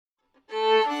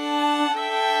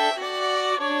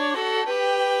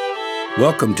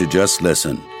Welcome to Just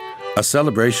Listen, a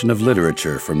celebration of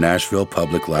literature from Nashville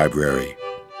Public Library.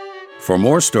 For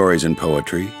more stories and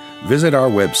poetry, visit our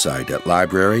website at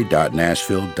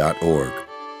library.nashville.org.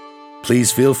 Please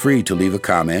feel free to leave a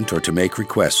comment or to make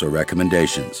requests or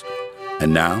recommendations.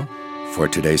 And now, for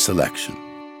today's selection.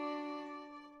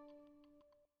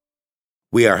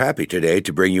 We are happy today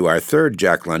to bring you our third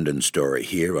Jack London story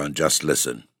here on Just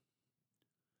Listen.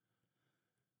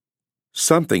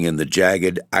 Something in the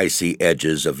jagged, icy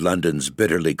edges of London's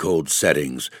bitterly cold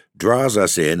settings draws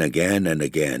us in again and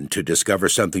again to discover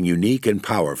something unique and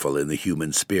powerful in the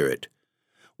human spirit,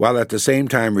 while at the same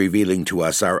time revealing to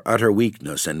us our utter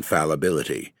weakness and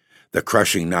fallibility, the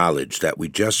crushing knowledge that we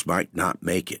just might not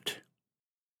make it.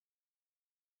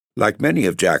 Like many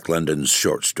of Jack London's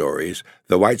short stories,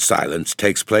 The White Silence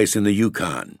takes place in the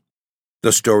Yukon.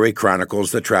 The story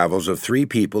chronicles the travels of three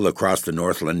people across the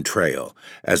Northland Trail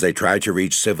as they try to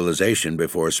reach civilization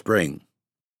before spring.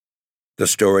 The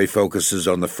story focuses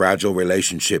on the fragile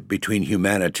relationship between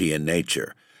humanity and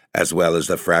nature, as well as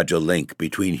the fragile link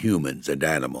between humans and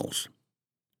animals.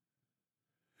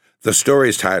 The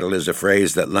story's title is a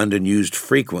phrase that London used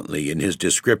frequently in his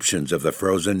descriptions of the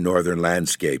frozen northern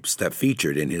landscapes that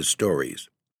featured in his stories.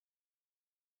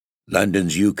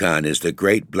 London's Yukon is the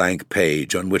great blank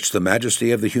page on which the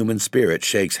majesty of the human spirit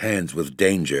shakes hands with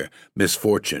danger,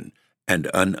 misfortune, and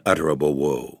unutterable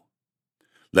woe.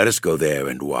 Let us go there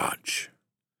and watch.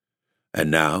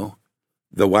 And now,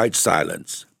 The White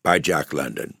Silence by Jack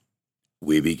London.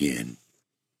 We begin.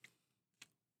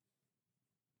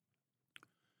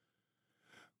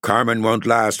 Carmen won't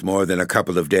last more than a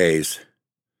couple of days.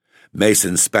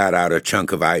 Mason spat out a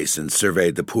chunk of ice and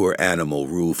surveyed the poor animal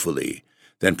ruefully,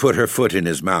 then put her foot in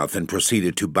his mouth and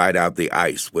proceeded to bite out the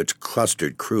ice which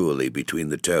clustered cruelly between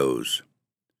the toes.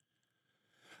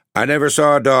 "I never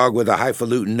saw a dog with a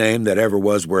highfalutin name that ever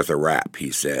was worth a rap," he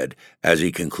said, as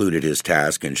he concluded his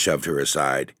task and shoved her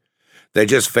aside. "They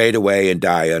just fade away and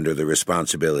die under the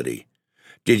responsibility.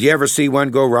 Did you ever see one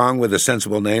go wrong with a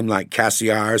sensible name like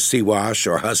Cassiar, Siwash,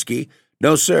 or Husky?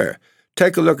 No, sir.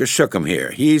 Take a look at Shookum here.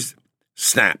 He's—"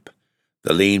 Snap!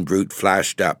 The lean brute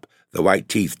flashed up, the white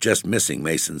teeth just missing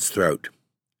Mason's throat.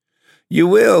 "You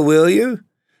will you?"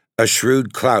 A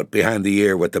shrewd clout behind the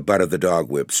ear with the butt of the dog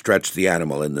whip stretched the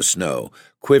animal in the snow,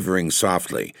 quivering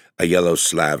softly, a yellow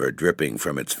slaver dripping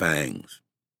from its fangs.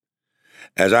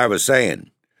 "As I was saying,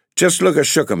 just look at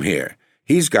Shookum here.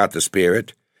 He's got the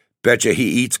spirit. Betcha he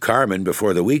eats Carmen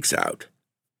before the week's out."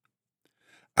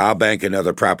 "I'll bank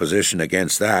another proposition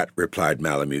against that," replied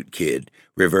Malamute Kid,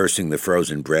 reversing the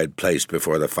frozen bread placed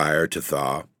before the fire to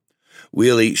thaw.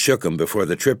 "We'll eat Shookum before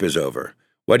the trip is over.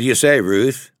 What do you say,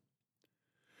 Ruth?"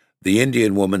 The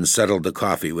Indian woman settled the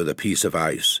coffee with a piece of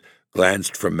ice,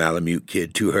 glanced from Malamute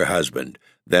Kid to her husband,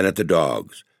 then at the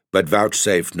dogs, but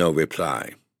vouchsafed no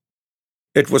reply.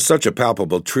 It was such a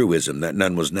palpable truism that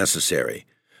none was necessary.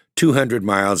 200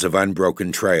 miles of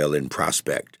unbroken trail in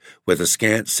prospect, with a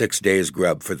scant 6 days'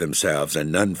 grub for themselves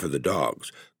and none for the dogs,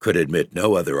 could admit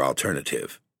no other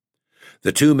alternative.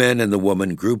 The two men and the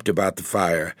woman grouped about the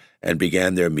fire and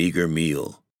began their meager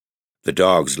meal. The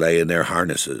dogs lay in their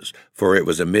harnesses, for it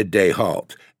was a midday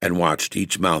halt, and watched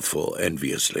each mouthful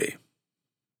enviously.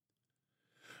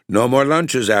 "No more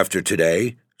lunches after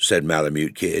today," said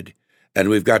Malamute Kid, "and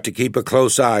we've got to keep a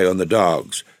close eye on the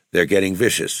dogs. They're getting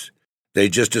vicious.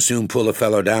 They'd just as soon pull a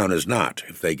fellow down as not,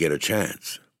 if they get a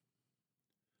chance."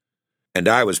 "And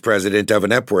I was president of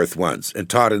an Epworth once, and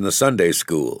taught in the Sunday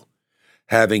school."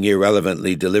 Having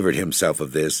irrelevantly delivered himself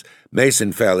of this,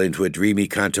 Mason fell into a dreamy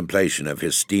contemplation of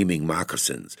his steaming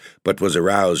moccasins, but was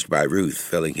aroused by Ruth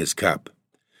filling his cup.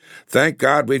 "Thank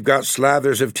God we've got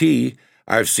slathers of tea.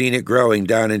 I've seen it growing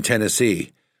down in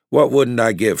Tennessee. What wouldn't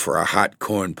I give for a hot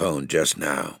corn pone just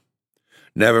now?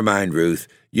 Never mind, Ruth.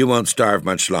 You won't starve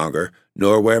much longer,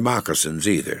 nor wear moccasins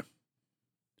either."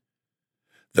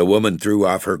 The woman threw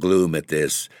off her gloom at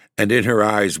this, and in her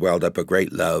eyes welled up a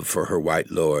great love for her white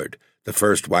lord, the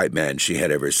first white man she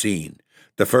had ever seen,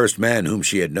 the first man whom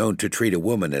she had known to treat a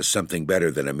woman as something better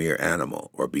than a mere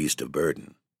animal or beast of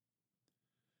burden.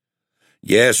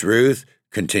 "Yes, Ruth,"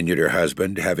 continued her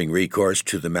husband, having recourse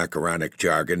to the macaronic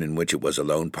jargon in which it was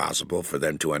alone possible for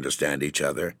them to understand each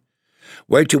other.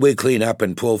 "Wait till we clean up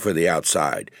and pull for the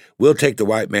outside. We'll take the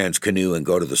white man's canoe and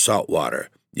go to the salt water.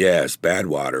 Yes, bad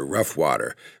water, rough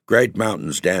water. Great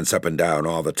mountains dance up and down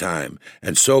all the time,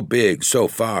 and so big, so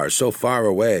far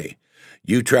away.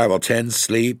 You travel 10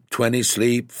 sleep, 20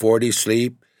 sleep, 40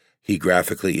 sleep." He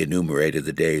graphically enumerated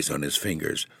the days on his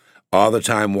fingers. "All the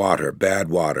time water, bad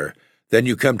water. Then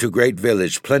you come to great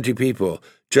village, plenty people,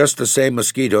 just the same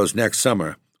mosquitoes next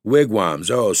summer.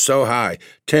 Wigwams, oh, so high,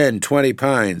 10, 20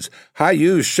 pines.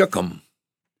 Hi-you shook 'em.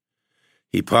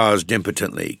 He paused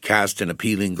impotently, cast an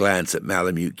appealing glance at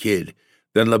Malamute Kid,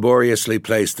 then laboriously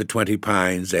placed the 20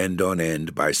 pines end on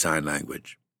end by sign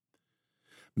language.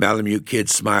 Malamute Kid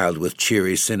smiled with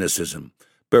cheery cynicism,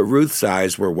 but Ruth's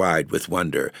eyes were wide with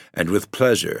wonder and with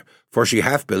pleasure, for she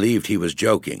half believed he was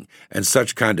joking, and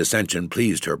such condescension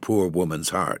pleased her poor woman's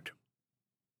heart.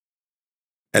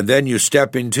 And then you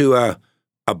step into a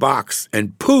box,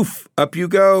 and poof, up you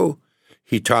go.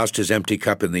 He tossed his empty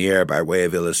cup in the air by way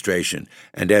of illustration,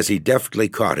 and as he deftly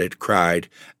caught it, cried,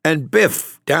 and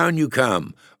biff, down you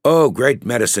come. Oh, great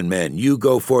medicine men, you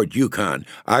go Fort Yukon,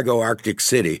 I go Arctic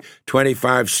City,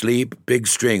 25 sleep, big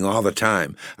string all the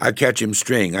time. I catch him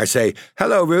string. I say,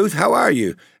 hello, Ruth, how are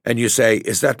you? And you say,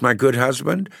 is that my good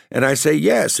husband? And I say,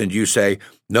 yes. And you say,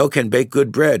 no can bake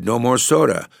good bread, no more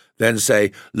soda. Then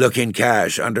say, look in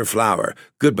cash, under flour.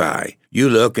 Goodbye. You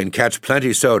look and catch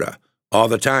plenty soda. All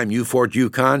the time you Fort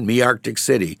Yukon, me Arctic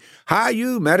City. Hi,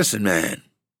 you medicine man.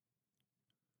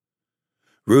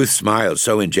 Ruth smiled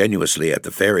so ingenuously at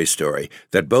the fairy story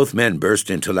that both men burst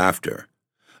into laughter.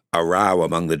 A row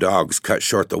among the dogs cut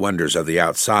short the wonders of the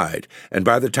outside, and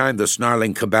by the time the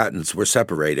snarling combatants were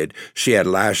separated, she had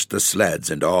lashed the sleds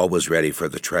and all was ready for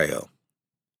the trail.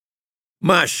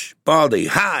 Mush, Baldy,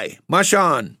 hi, mush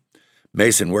on!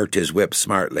 Mason worked his whip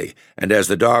smartly, and as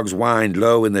the dogs whined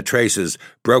low in the traces,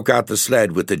 broke out the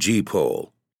sled with the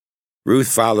G-pole. Ruth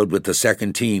followed with the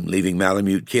second team, leaving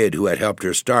Malamute Kid, who had helped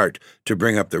her start, to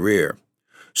bring up the rear.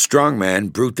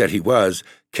 Strongman, brute that he was,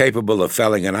 capable of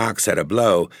felling an ox at a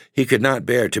blow, he could not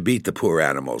bear to beat the poor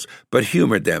animals, but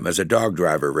humored them as a dog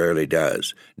driver rarely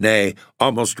does, nay,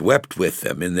 almost wept with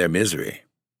them in their misery.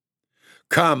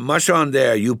 Come, mush on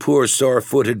there, you poor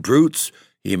sore-footed brutes,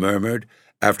 he murmured,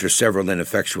 after several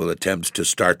ineffectual attempts to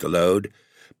start the load,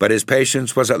 but his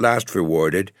patience was at last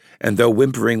rewarded, and though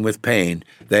whimpering with pain,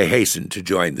 they hastened to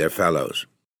join their fellows.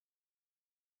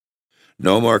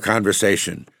 No more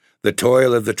conversation. The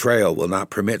toil of the trail will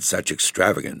not permit such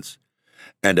extravagance.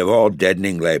 And of all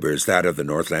deadening labors, that of the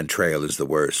Northland Trail is the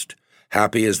worst.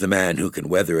 Happy is the man who can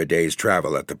weather a day's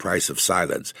travel at the price of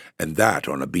silence, and that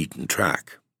on a beaten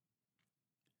track.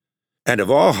 And of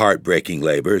all heart-breaking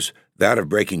labors, that of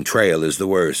breaking trail is the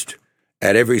worst.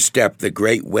 At every step the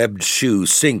great webbed shoe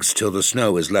sinks till the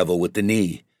snow is level with the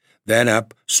knee. Then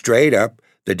up, straight up,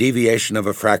 the deviation of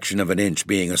a fraction of an inch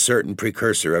being a certain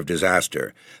precursor of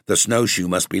disaster, the snowshoe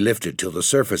must be lifted till the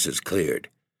surface is cleared.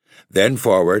 Then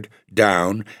forward,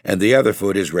 down, and the other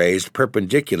foot is raised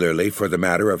perpendicularly for the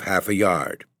matter of half a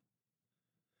yard.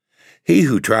 He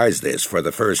who tries this for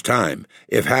the first time,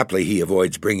 if haply he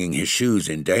avoids bringing his shoes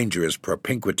in dangerous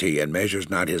propinquity and measures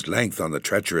not his length on the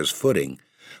treacherous footing,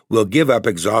 will give up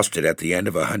exhausted at the end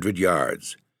of 100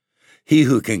 yards. He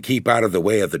who can keep out of the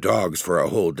way of the dogs for a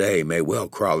whole day may well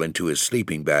crawl into his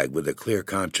sleeping bag with a clear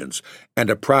conscience and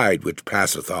a pride which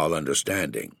passeth all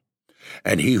understanding.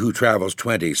 And he who travels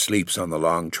 20 sleeps on the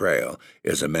long trail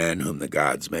is a man whom the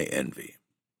gods may envy.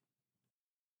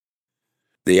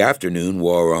 The afternoon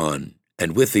wore on,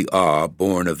 and with the awe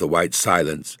born of the white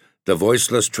silence, the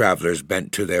voiceless travelers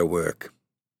bent to their work.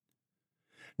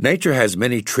 Nature has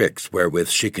many tricks wherewith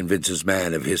she convinces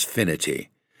man of his finity,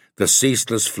 the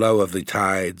ceaseless flow of the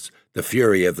tides, the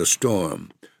fury of the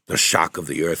storm, the shock of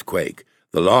the earthquake,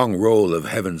 the long roll of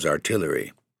heaven's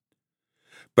artillery.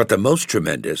 But the most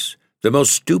tremendous, the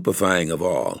most stupefying of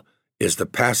all, is the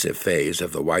passive phase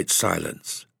of the white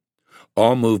silence.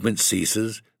 All movement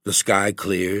ceases, the sky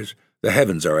clears, the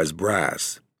heavens are as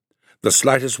brass. The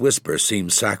slightest whisper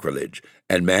seems sacrilege,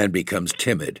 and man becomes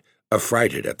timid,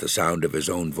 affrighted at the sound of his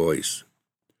own voice.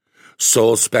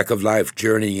 Sole speck of life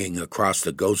journeying across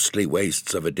the ghostly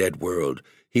wastes of a dead world,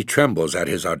 he trembles at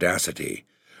his audacity,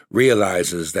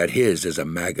 realizes that his is a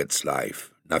maggot's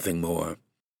life, nothing more.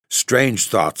 Strange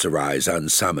thoughts arise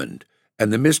unsummoned,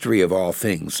 and the mystery of all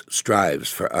things strives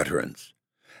for utterance.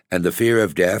 And the fear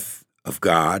of death, of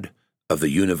God, of the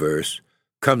universe,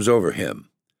 comes over him.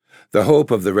 The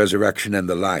hope of the resurrection and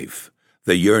the life,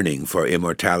 the yearning for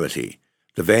immortality,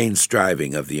 the vain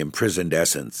striving of the imprisoned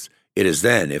essence, it is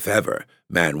then, if ever,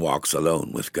 man walks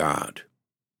alone with God.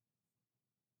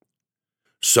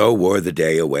 So wore the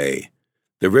day away.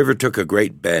 The river took a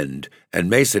great bend, and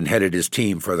Mason headed his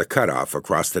team for the cutoff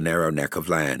across the narrow neck of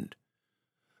land.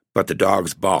 But the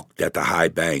dogs balked at the high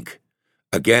bank.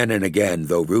 Again and again,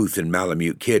 though Ruth and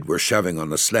Malamute Kid were shoving on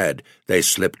the sled, they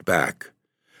slipped back.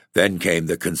 Then came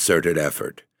the concerted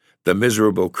effort. The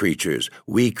miserable creatures,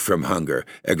 weak from hunger,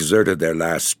 exerted their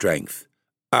last strength.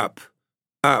 Up,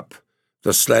 up,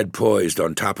 the sled poised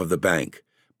on top of the bank,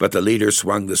 but the leader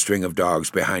swung the string of dogs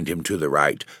behind him to the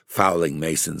right, fouling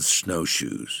Mason's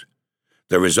snowshoes.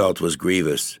 The result was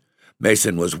grievous.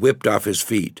 Mason was whipped off his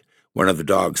feet. One of the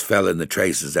dogs fell in the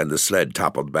traces, and the sled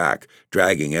toppled back,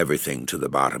 dragging everything to the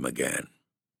bottom again.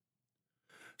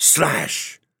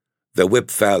 Slash! The whip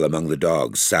fell among the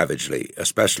dogs savagely,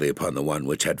 especially upon the one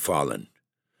which had fallen.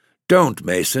 "Don't,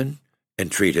 Mason,"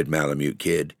 entreated Malamute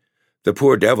Kid. "The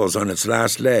poor devil's on its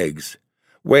last legs.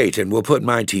 Wait, and we'll put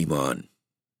my team on."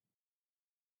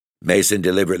 Mason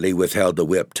deliberately withheld the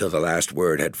whip till the last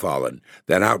word had fallen,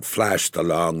 then outflashed the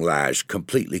long lash,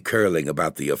 completely curling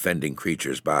about the offending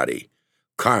creature's body.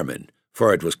 Carmen,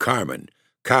 for it was Carmen,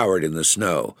 cowered in the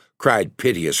snow, cried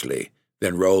piteously,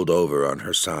 then rolled over on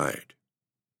her side.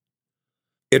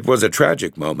 It was a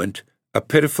tragic moment, a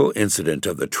pitiful incident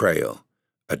of the trail.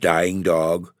 A dying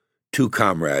dog, two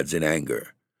comrades in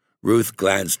anger. Ruth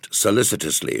glanced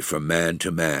solicitously from man to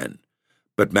man,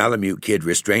 but Malamute Kid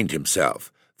restrained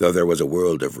himself, though there was a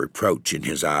world of reproach in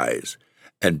his eyes,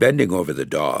 and bending over the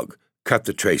dog, cut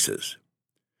the traces.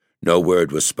 No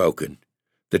word was spoken.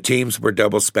 The teams were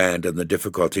double-spanned and the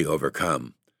difficulty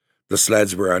overcome. The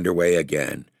sleds were underway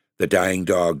again, the dying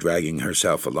dog dragging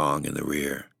herself along in the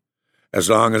rear. As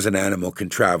long as an animal can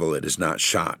travel, it is not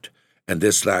shot, and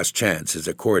this last chance is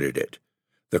accorded it,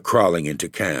 the crawling into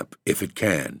camp, if it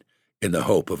can, in the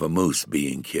hope of a moose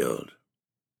being killed.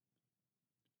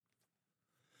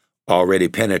 Already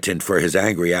penitent for his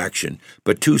angry action,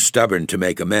 but too stubborn to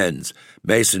make amends,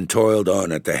 Mason toiled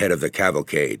on at the head of the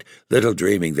cavalcade, little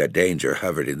dreaming that danger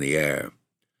hovered in the air.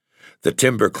 The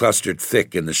timber clustered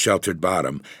thick in the sheltered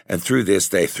bottom, and through this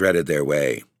they threaded their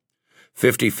way.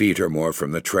 50 feet or more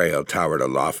from the trail towered a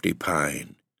lofty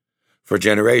pine. For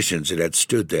generations it had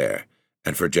stood there,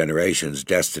 and for generations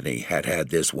destiny had had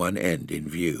this one end in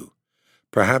view.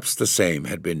 Perhaps the same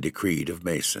had been decreed of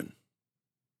Mason.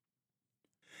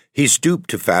 He stooped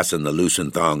to fasten the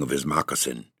loosened thong of his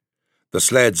moccasin. The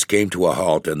sleds came to a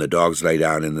halt, and the dogs lay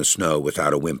down in the snow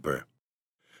without a whimper.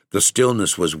 The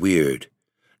stillness was weird.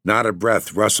 Not a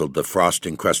breath rustled the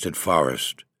frost-encrusted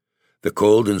forest. The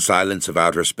cold and silence of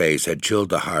outer space had chilled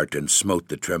the heart and smote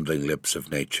the trembling lips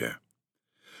of nature.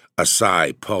 A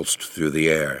sigh pulsed through the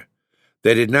air.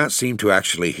 They did not seem to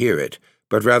actually hear it,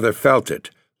 but rather felt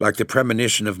it, like the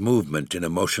premonition of movement in a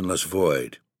motionless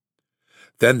void.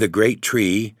 Then the great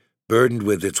tree, burdened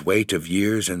with its weight of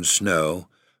years and snow,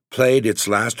 played its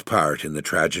last part in the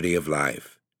tragedy of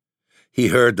life. He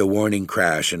heard the warning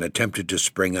crash and attempted to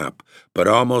spring up, but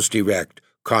almost erect,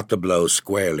 caught the blow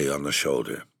squarely on the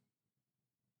shoulder.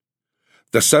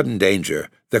 The sudden danger,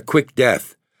 the quick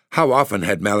death, how often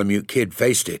had Malamute Kid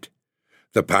faced it?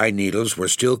 The pine needles were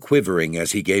still quivering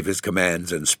as he gave his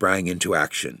commands and sprang into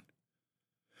action.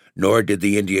 Nor did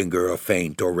the Indian girl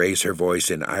faint or raise her voice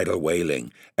in idle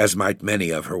wailing, as might many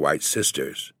of her white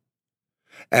sisters.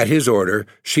 At his order,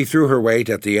 she threw her weight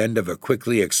at the end of a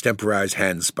quickly extemporized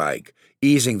handspike,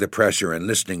 easing the pressure and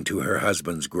listening to her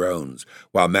husband's groans,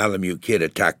 while Malamute Kid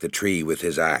attacked the tree with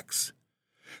his axe.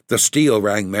 The steel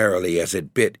rang merrily as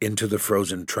it bit into the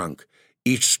frozen trunk,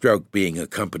 each stroke being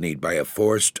accompanied by a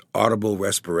forced, audible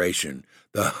respiration,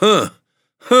 the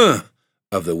huh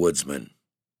of the woodsman.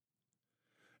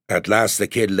 At last the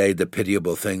kid laid the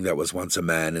pitiable thing that was once a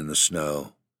man in the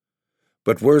snow.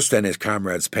 But worse than his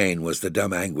comrade's pain was the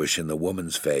dumb anguish in the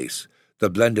woman's face, the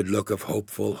blended look of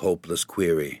hopeful, hopeless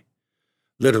query.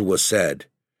 Little was said.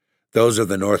 Those of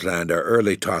the Northland are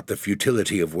early taught the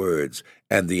futility of words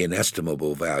and the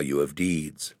inestimable value of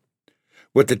deeds.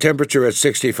 With the temperature at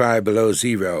 65 below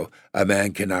zero, a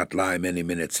man cannot lie many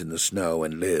minutes in the snow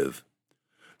and live.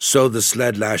 So the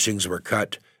sled lashings were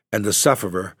cut, and the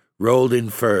sufferer, rolled in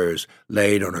furs,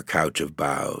 laid on a couch of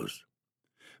boughs.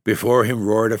 Before him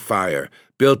roared a fire,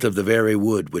 built of the very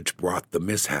wood which brought the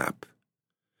mishap.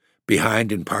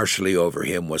 Behind and partially over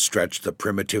him was stretched the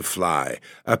primitive fly,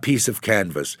 a piece of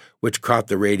canvas which caught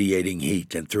the radiating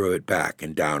heat and threw it back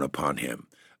and down upon him,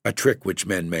 a trick which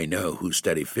men may know who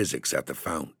study physics at the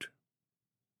fount.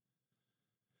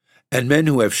 And men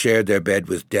who have shared their bed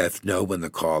with death know when the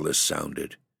call is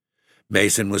sounded.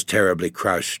 Mason was terribly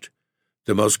crushed.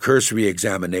 The most cursory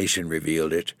examination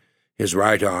revealed it. His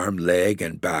right arm, leg,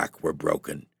 and back were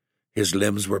broken. His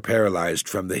limbs were paralyzed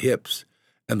from the hips,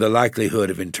 and the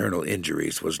likelihood of internal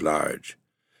injuries was large.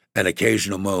 An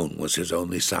occasional moan was his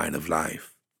only sign of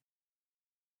life.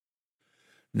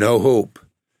 No hope,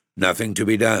 nothing to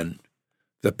be done.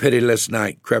 The pitiless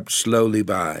night crept slowly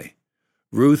by.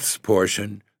 Ruth's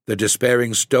portion, the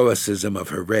despairing stoicism of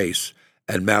her race,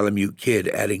 and Malamute Kid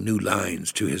adding new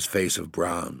lines to his face of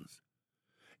bronze.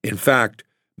 In fact,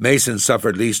 Mason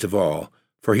suffered least of all,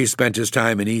 for he spent his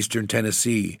time in eastern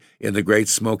Tennessee in the Great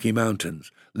Smoky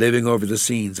Mountains, living over the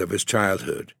scenes of his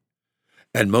childhood.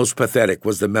 And most pathetic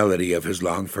was the melody of his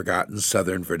long-forgotten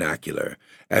southern vernacular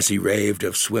as he raved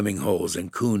of swimming holes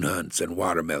and coon hunts and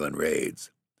watermelon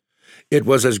raids. It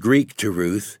was as Greek to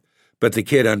Ruth, but the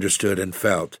kid understood and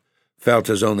felt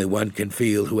as only one can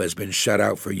feel who has been shut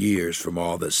out for years from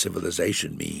all that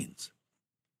civilization means.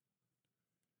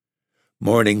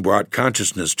 Morning brought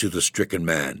consciousness to the stricken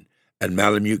man, and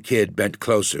Malamute Kid bent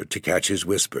closer to catch his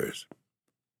whispers.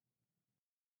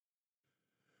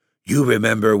 "You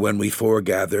remember when we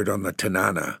foregathered on the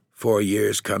Tanana 4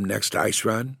 years come next ice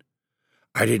run?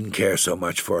 I didn't care so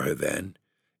much for her then.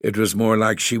 It was more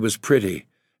like she was pretty,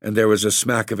 and there was a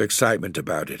smack of excitement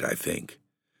about it, I think.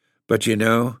 But you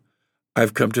know,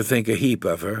 I've come to think a heap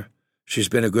of her. She's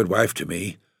been a good wife to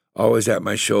me, always at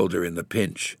my shoulder in the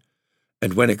pinch.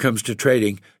 And when it comes to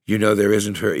trading, you know there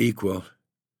isn't her equal.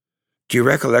 Do you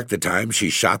recollect the time she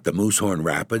shot the Moosehorn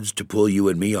Rapids to pull you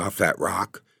and me off that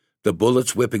rock, the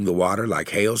bullets whipping the water like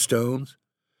hailstones?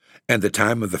 And the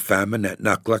time of the famine at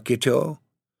Nuklukitol?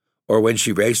 Or when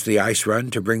she raced the ice run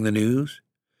to bring the news?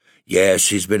 Yes,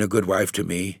 she's been a good wife to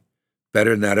me.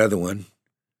 Better than that other one.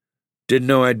 Didn't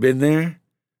know I'd been there?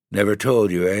 Never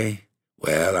told you, eh?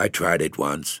 Well, I tried it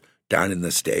once, down in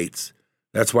the States.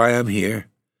 That's why I'm here.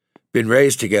 Been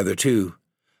raised together, too.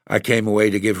 I came away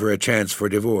to give her a chance for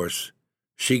divorce.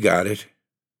 She got it.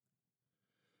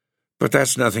 But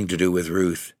that's nothing to do with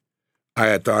Ruth. I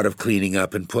had thought of cleaning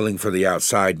up and pulling for the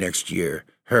outside next year,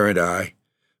 her and I.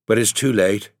 But it's too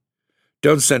late.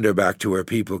 Don't send her back to her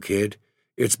people, kid.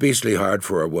 It's beastly hard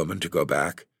for a woman to go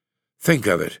back. Think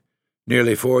of it.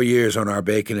 Nearly 4 years on our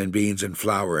bacon and beans and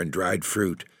flour and dried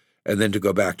fruit, and then to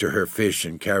go back to her fish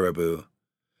and caribou.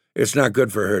 It's not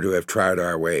good for her to have tried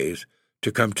our ways,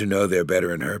 to come to know they're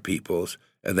better in her peoples,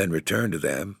 and then return to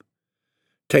them.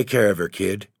 Take care of her,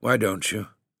 kid. Why don't you?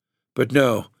 But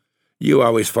no, you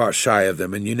always fought shy of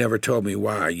them, and you never told me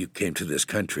why you came to this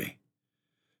country.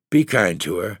 Be kind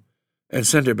to her, and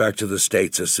send her back to the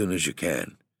States as soon as you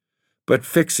can. But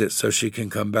fix it so she can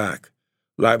come back.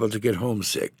 Liable to get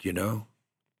homesick, you know.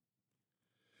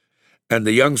 And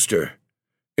the youngster,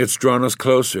 it's drawn us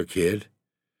closer, kid.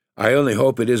 I only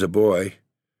hope it is a boy.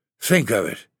 Think of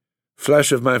it.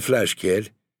 Flesh of my flesh,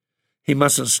 kid. He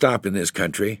mustn't stop in this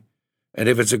country. And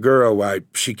if it's a girl, why,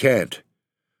 she can't.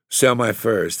 Sell my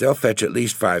furs. They'll fetch at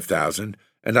least 5,000,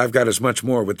 and I've got as much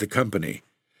more with the company.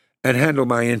 And handle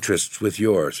my interests with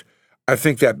yours. I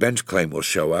think that bench claim will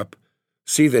show up.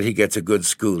 See that he gets a good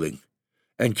schooling.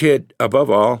 And, kid, above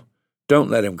all, don't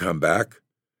let him come back.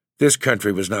 This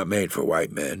country was not made for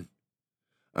white men.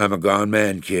 I'm a gone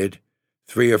man, kid.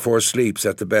 3 or 4 sleeps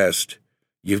at the best.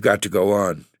 You've got to go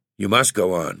on. You must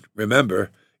go on. Remember,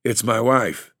 it's my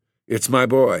wife. It's my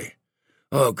boy.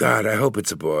 Oh, God, I hope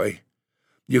it's a boy.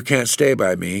 You can't stay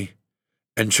by me.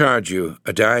 And charge you,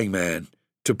 a dying man,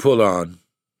 to pull on.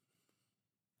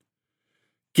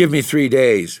 Give me 3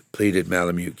 days, pleaded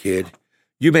Malamute Kid.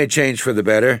 You may change for the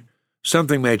better.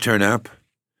 Something may turn up.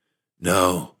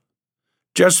 No.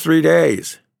 Just 3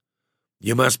 days.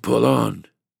 You must pull on.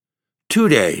 2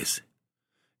 days.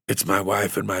 It's my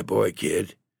wife and my boy,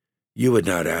 kid. You would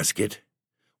not ask it.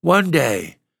 1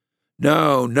 day.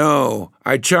 No,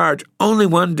 I charge only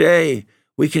 1 day.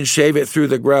 We can shave it through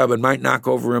the grub and might knock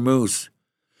over a moose.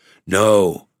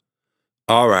 No.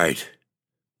 All right.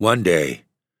 1 day.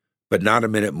 But not a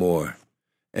minute more.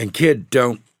 And kid,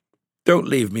 don't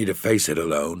leave me to face it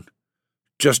alone.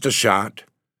 Just a shot.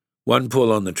 1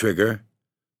 pull on the trigger.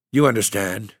 You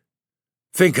understand?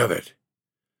 Think of it.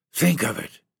 Think of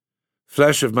it.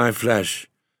 Flesh of my flesh,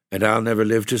 and I'll never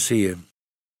live to see him.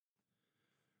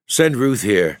 Send Ruth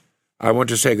here. I want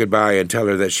to say goodbye and tell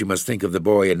her that she must think of the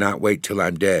boy and not wait till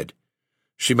I'm dead.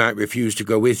 She might refuse to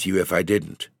go with you if I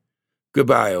didn't.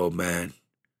 Goodbye, old man.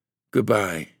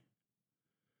 Goodbye.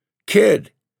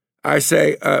 Kid, I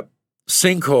say,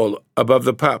 sinkhole above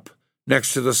the pup,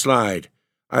 next to the slide.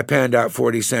 I panned out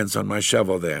 40 cents on my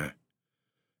shovel there.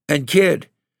 And kid,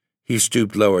 he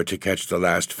stooped lower to catch the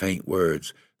last faint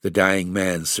words, the dying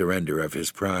man's surrender of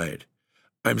his pride.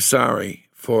 I'm sorry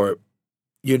for,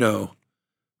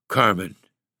 Carmen.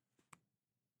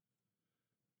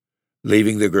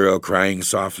 Leaving the girl crying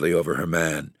softly over her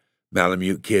man,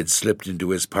 Malamute Kid slipped into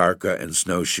his parka and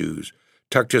snowshoes,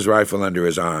 tucked his rifle under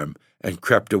his arm, and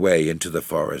crept away into the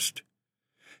forest.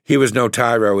 He was no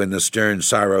tyro in the stern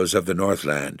sorrows of the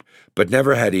Northland, but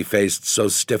never had he faced so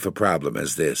stiff a problem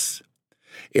as this.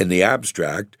 In the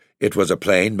abstract, it was a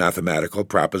plain mathematical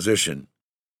proposition.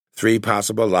 3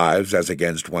 possible lives as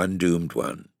against 1 doomed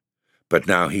one. But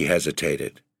now he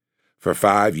hesitated. For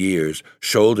 5 years,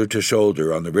 shoulder to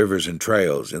shoulder on the rivers and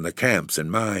trails, in the camps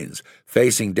and mines,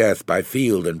 facing death by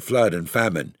field and flood and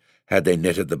famine, had they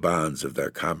knitted the bonds of their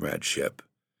comradeship.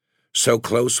 So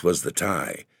close was the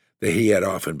tie that he had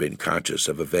often been conscious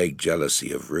of a vague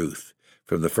jealousy of Ruth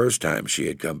from the first time she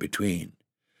had come between,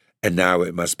 and now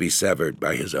it must be severed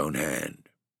by his own hand.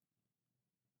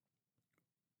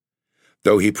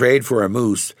 Though he prayed for a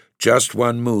moose, just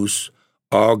one moose,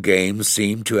 all game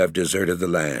seemed to have deserted the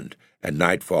land, and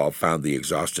nightfall found the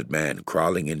exhausted man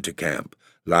crawling into camp,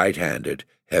 light-handed,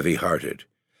 heavy-hearted.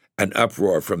 An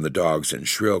uproar from the dogs and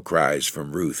shrill cries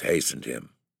from Ruth hastened him.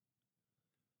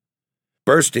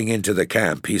 Bursting into the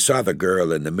camp, he saw the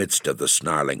girl in the midst of the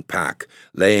snarling pack,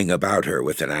 laying about her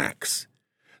with an axe.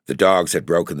 The dogs had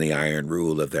broken the iron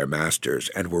rule of their masters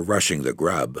and were rushing the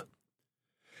grub.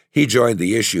 He joined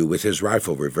the issue with his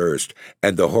rifle reversed,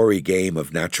 and the hoary game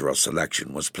of natural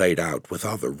selection was played out with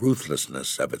all the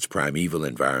ruthlessness of its primeval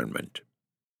environment.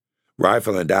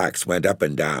 Rifle and axe went up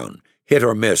and down, hit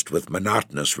or missed with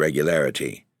monotonous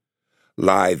regularity.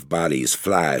 Lithe bodies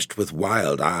flashed with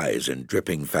wild eyes and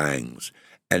dripping fangs,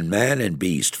 and man and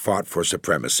beast fought for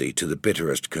supremacy to the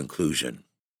bitterest conclusion.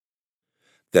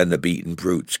 Then the beaten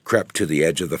brutes crept to the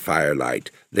edge of the firelight,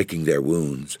 licking their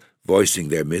wounds, voicing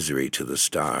their misery to the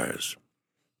stars.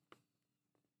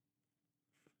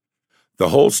 The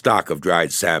whole stock of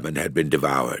dried salmon had been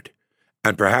devoured,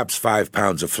 and perhaps 5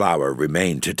 pounds of flour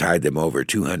remained to tide them over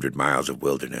 200 miles of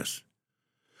wilderness.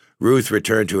 Ruth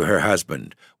returned to her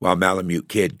husband, while Malamute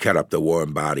Kid cut up the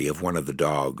warm body of one of the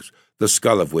dogs, the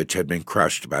skull of which had been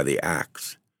crushed by the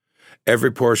axe.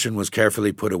 Every portion was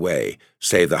carefully put away,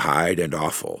 save the hide and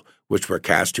offal, which were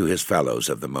cast to his fellows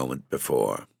of the moment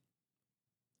before.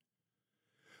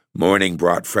 Morning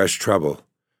brought fresh trouble.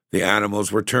 The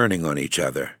animals were turning on each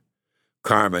other.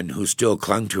 Carmen, who still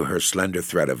clung to her slender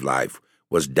thread of life,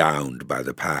 was downed by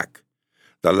the pack.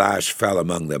 The lash fell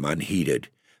among them unheeded.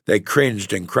 They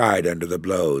cringed and cried under the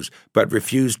blows, but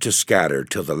refused to scatter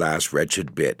till the last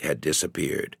wretched bit had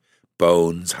disappeared.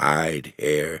 Bones, hide,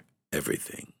 hair,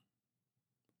 everything.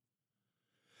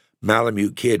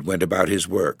 Malamute Kid went about his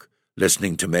work,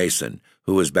 listening to Mason,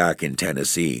 who was back in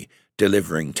Tennessee,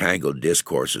 delivering tangled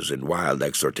discourses and wild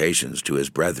exhortations to his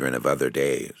brethren of other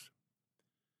days.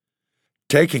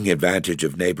 Taking advantage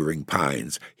of neighboring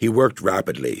pines, he worked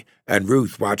rapidly, and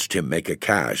Ruth watched him make a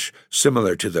cache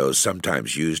similar to those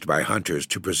sometimes used by hunters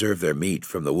to preserve their meat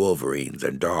from the wolverines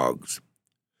and dogs.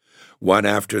 One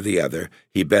after the other,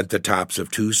 he bent the tops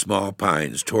of 2 small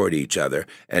pines toward each other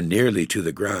and nearly to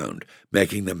the ground,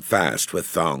 making them fast with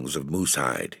thongs of moose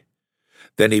hide.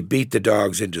 Then he beat the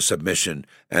dogs into submission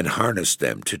and harnessed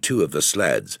them to 2 of the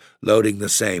sleds, loading the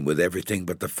same with everything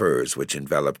but the furs which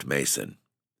enveloped Mason.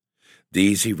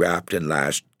 These he wrapped and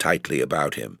lashed tightly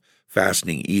about him,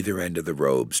 fastening either end of the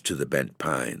robes to the bent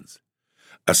pines.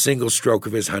 A single stroke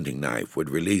of his hunting knife would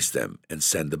release them and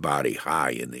send the body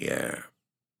high in the air.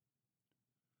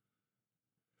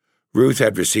 Ruth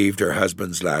had received her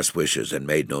husband's last wishes and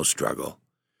made no struggle.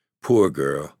 Poor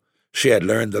girl, she had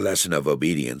learned the lesson of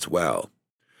obedience well.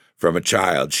 From a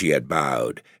child she had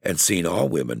bowed, and seen all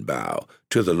women bow,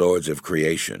 to the lords of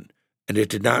creation, and it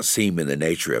did not seem in the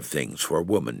nature of things for a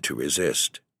woman to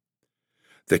resist.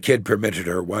 The kid permitted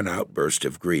her one outburst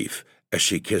of grief as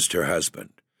she kissed her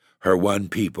husband. Her one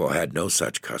people had no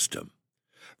such custom.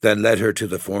 Then led her to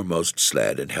the foremost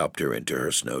sled and helped her into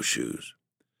her snowshoes.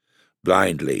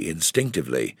 Blindly,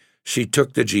 instinctively, she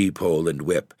took the gee-pole and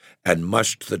whip and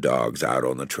mushed the dogs out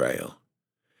on the trail.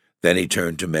 Then he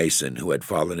turned to Mason, who had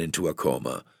fallen into a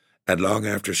coma, and long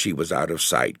after she was out of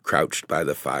sight crouched by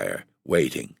the fire,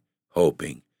 waiting,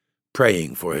 hoping,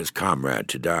 praying for his comrade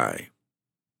to die.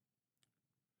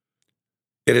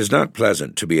 It is not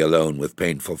pleasant to be alone with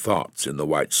painful thoughts in the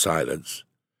white silence.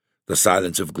 The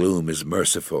silence of gloom is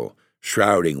merciful,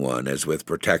 shrouding one as with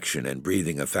protection and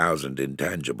breathing 1,000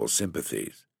 intangible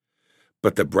sympathies.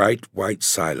 But the bright white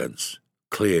silence,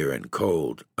 clear and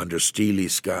cold, under steely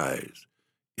skies,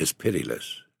 is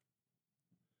pitiless.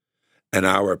 An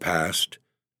hour passed,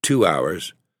 2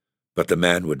 hours, but the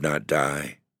man would not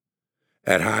die.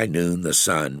 At high noon the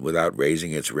sun, without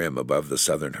raising its rim above the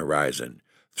southern horizon,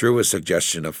 threw a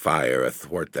suggestion of fire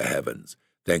athwart the heavens,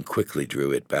 then quickly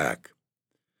drew it back.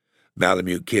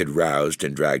 Malamute Kid roused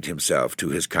and dragged himself to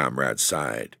his comrade's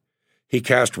side. He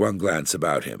cast one glance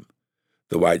about him.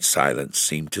 The white silence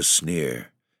seemed to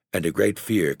sneer, and a great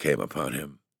fear came upon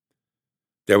him.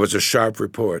 There was a sharp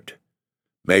report.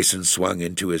 Mason swung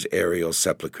into his aerial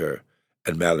sepulchre,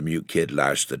 and Malamute Kid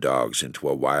lashed the dogs into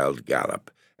a wild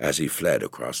gallop as he fled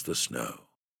across the snow.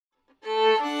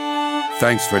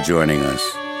 Thanks for joining us.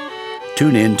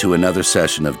 Tune in to another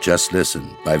session of Just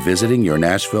Listen by visiting your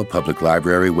Nashville Public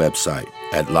Library website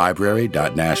at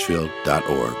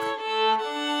library.nashville.org.